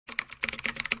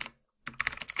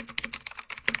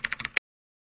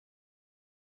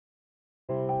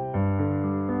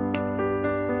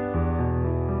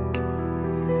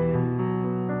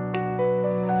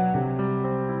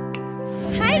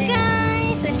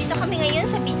Nandito kami ngayon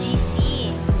sa BGC.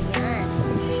 Yan.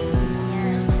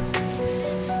 Yan.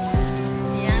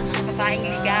 Yan, mga babaeng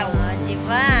ligaw.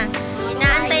 Diba?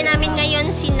 Inaantay namin ngayon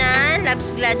sina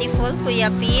Labs Gladiful, Kuya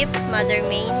Pip, Mother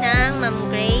Mayna, Ma'am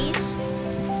Grace,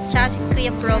 tsaka si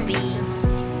Kuya Proby.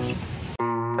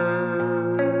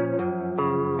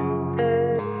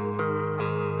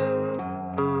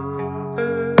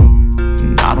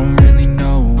 I don't really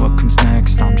know what comes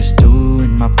next. I'm just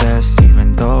doing my best,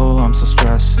 even though I'm so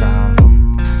stressed out.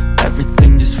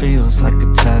 Everything just feels like a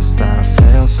test that I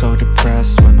fail, so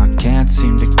depressed when I can't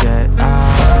seem to get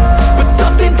out. But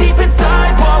something deep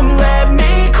inside won't let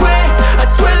me quit. I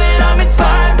swear that I'm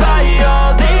inspired by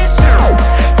all this shit.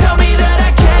 Tell me that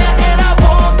I can and I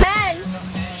won't.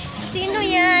 Sino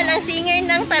yan? Ang singer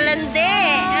ng Talande.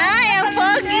 Ay, ang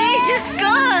pogi! Diyos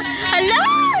ko! Hello!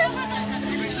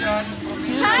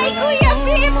 Hi, Kuya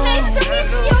Pip! Nice to meet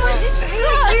you! Diyos ko!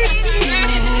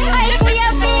 Hi, Kuya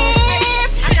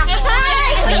Pip! Hi,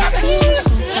 Kuya Pip!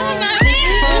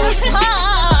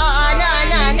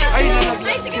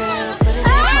 Ay, sige po!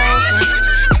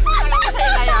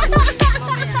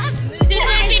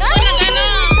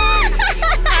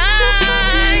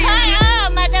 Hi,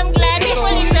 Madam Gladiful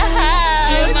in the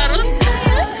house!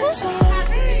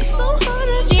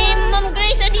 Si Ma'am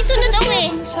Grace, dito na daw eh!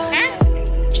 Ha?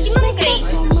 Ma'am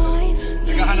Grace.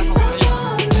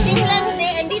 Tinglande,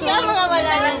 andito ang mga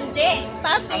malalande.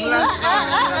 Papi,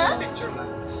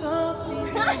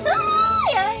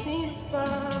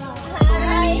 Hi.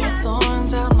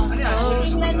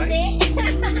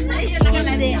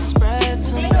 Tinglande.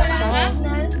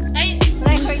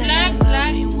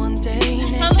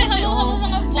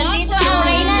 Nandito ang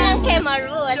Reyna ng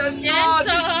Kemarut.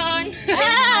 Jenson!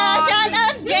 Shout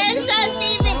out Jenson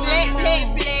TV. Ble.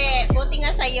 Buti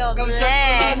nga sa'yo. Ble.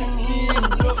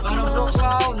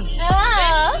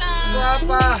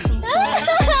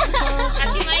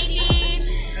 Ate Maylin.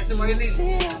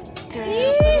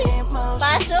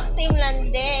 Pasok, Team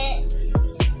Lande.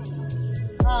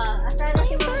 Asan na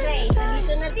si Ma'am Grace?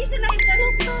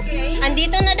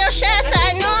 Andito na daw siya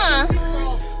sa ano?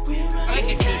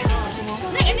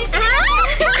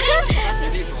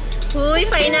 Huy,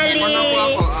 finally!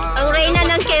 Ang Reyna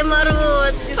ng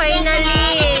Kemarut.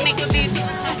 Finally!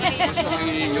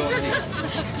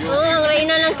 Ang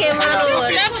Reyna ng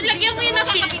Kemarut. Lagyan mo yun ng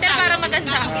filter para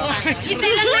maganda ako. Kita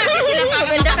lang natin sila.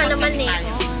 Maganda ka naman eh.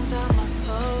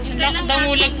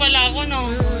 Dangulag pala ako,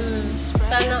 no?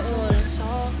 Sana all.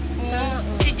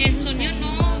 Si Jenson yun,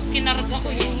 no? Kinarga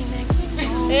ko yun.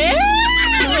 Hi,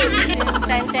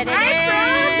 Proby!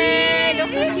 Look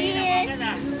who's here.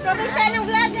 Proby siya ng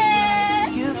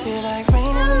vlogger.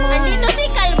 Nandito si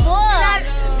Kalbo.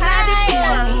 Hi,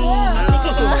 Kalbo.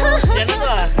 Sino to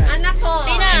ah? Anak ko.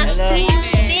 Sina?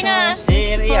 Sina?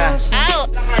 Si Ria. Aw.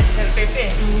 Sir Pepe.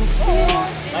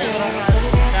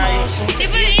 Di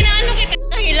ba, inaano kita?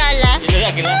 Nakilala?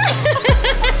 Kilala.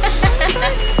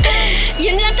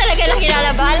 Yun lang talaga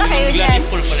nakilala. Bahala kayo dyan.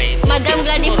 Gladiful pala yun. Madam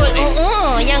Gladiful.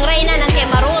 Oo. Yung Reyna ng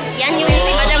Kemarut. Yan yung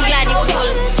si Madam Gladiful.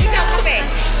 Ikaw, kape.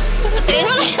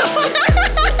 Reyna ng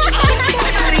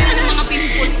Reyna ng mga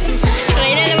pimples.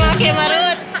 Reyna ng mga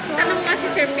Kemarut. Tanong nga si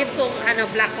Sir Pip kung ano,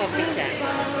 black coffee siya.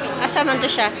 Asaman to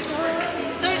siya.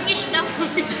 Turkish na.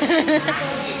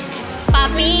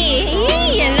 Papi.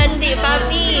 Yan lang di.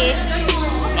 Papi.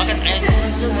 Bakit ayaw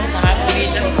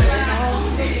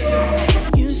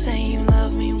You say you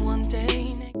love me one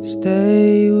day.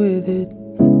 Stay with it.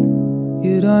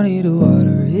 You don't need to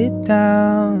water it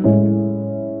down.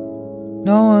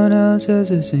 No one else has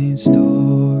the same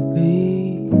story.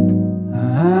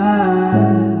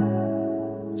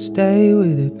 Stay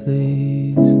with it,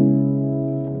 please.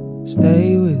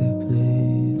 Stay with it,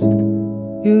 please.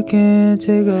 You can't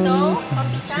take all So, the time.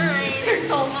 coffee time. Sir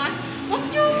Thomas. Ma'am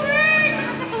Jewel!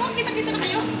 Nakakatawa. Kita-kita na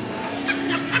kayo.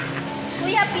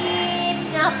 Kuya Pip.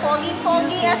 Nga,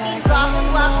 pogi-pogi. Asin,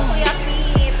 gwapo-gwapo, Kuya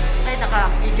Pip. Ay,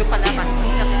 naka-video pala.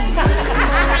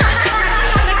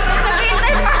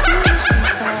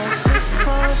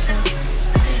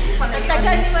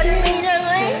 Pagtagal ni Ma'am Mayna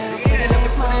ngayon.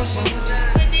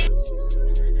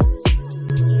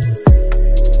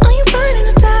 Are you burning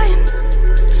or dying?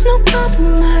 There's no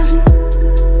compromising.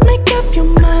 Make up your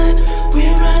mind.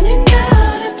 We're running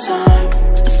out of time.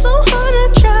 It's so hard to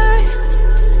try,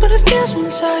 but it feels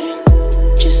one-sided.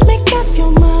 Just make up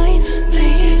your mind.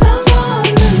 Lay it all on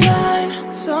the line.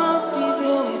 So deep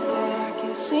in it that I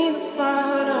can see the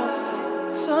bottom.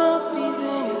 So deep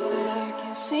in it that I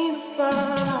can see the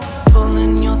bottom.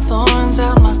 Pulling your thorns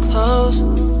out my clothes.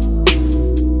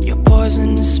 Your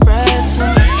poison is spread to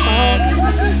my soul.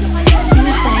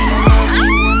 You say you love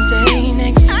me one day,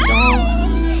 next you don't.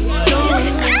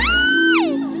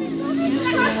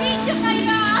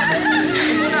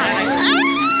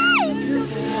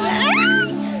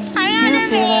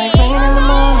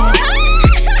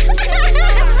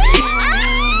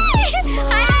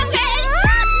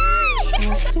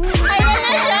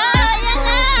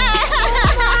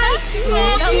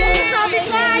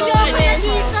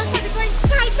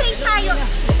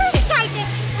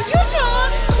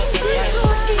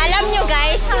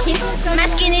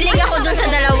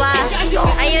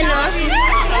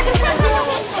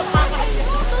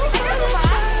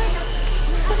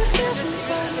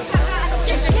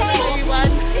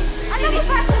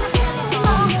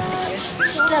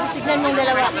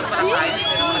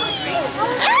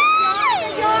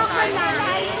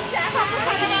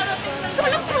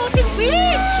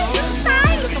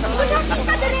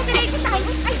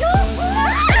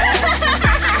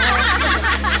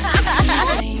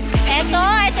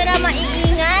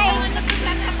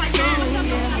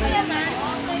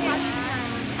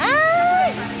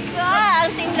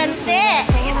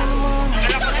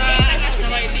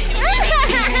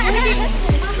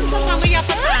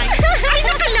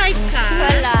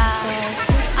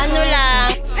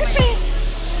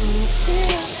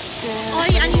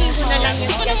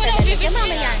 talaga.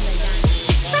 Mamaya na yan.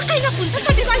 Saan kayo napunta?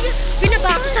 Sabi ko, ayun, binaba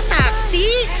ako sa taxi.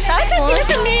 Tapos sila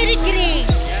sa Mary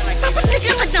Grace. Tapos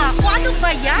naglakad na ako. Ano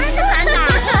ba yan? Nasaan na?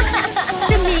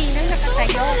 Si Mina,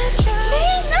 nakatayo.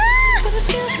 Mina!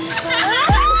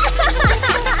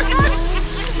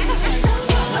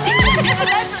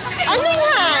 Ano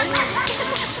yan?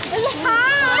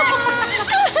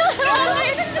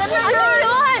 Ano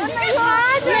yun?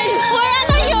 Hoy,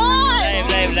 ano yun?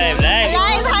 Live.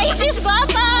 Live! Hi, sis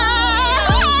Guapa!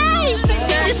 Hi!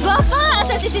 Sis Guapa!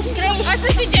 Asan si sis Grace?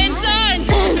 Asan si Jensen?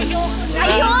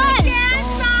 Ayun!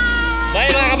 Bye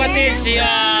mga kapatid, si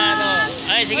ano.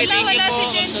 Ay, sige, thank you po.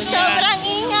 Sobrang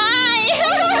ingay!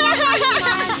 Oh,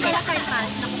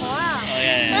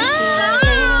 yeah.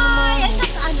 Ay!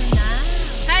 Ano na?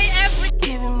 Hi, everyone.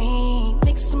 Giving me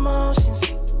mixed emotions,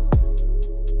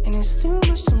 and it's too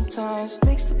much sometimes.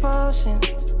 Mix the potion,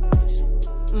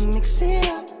 mix it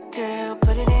up, girl,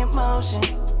 put it in motion.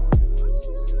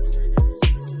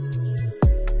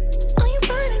 Are you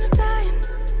burning or dying?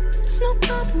 There's no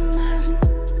compromising.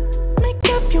 Make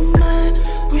up your mind,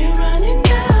 we're running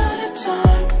out of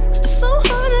time. It's so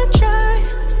hard to try,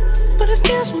 but it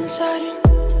feels one-sided.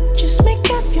 Just make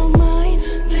up your mind,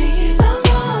 lay it all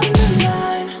on the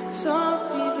line. So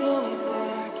deep in it that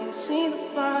I can see the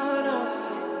bottom.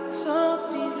 So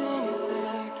deep in it that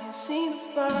I can see the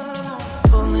bottom.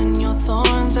 Pulling your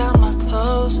thorns out my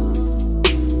clothes.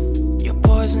 Your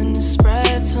poison is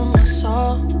spread to my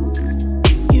soul.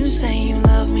 You say you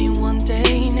love me one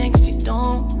day, next you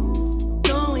don't.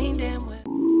 Knowing damn well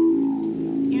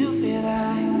you feel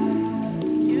like,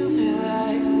 you feel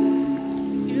like,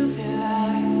 you feel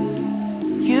like,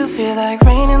 you feel like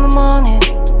rain in the morning,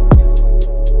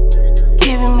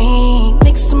 giving me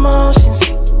mixed emotions,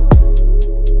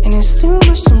 and it's too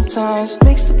much sometimes.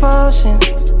 Mix the potion,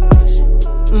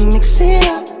 mix it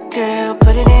up, girl,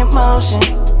 put it in motion.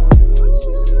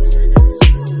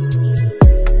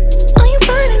 Are you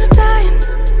burning or dying?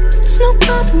 There's no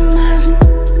compromising.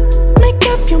 Make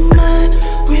up your mind.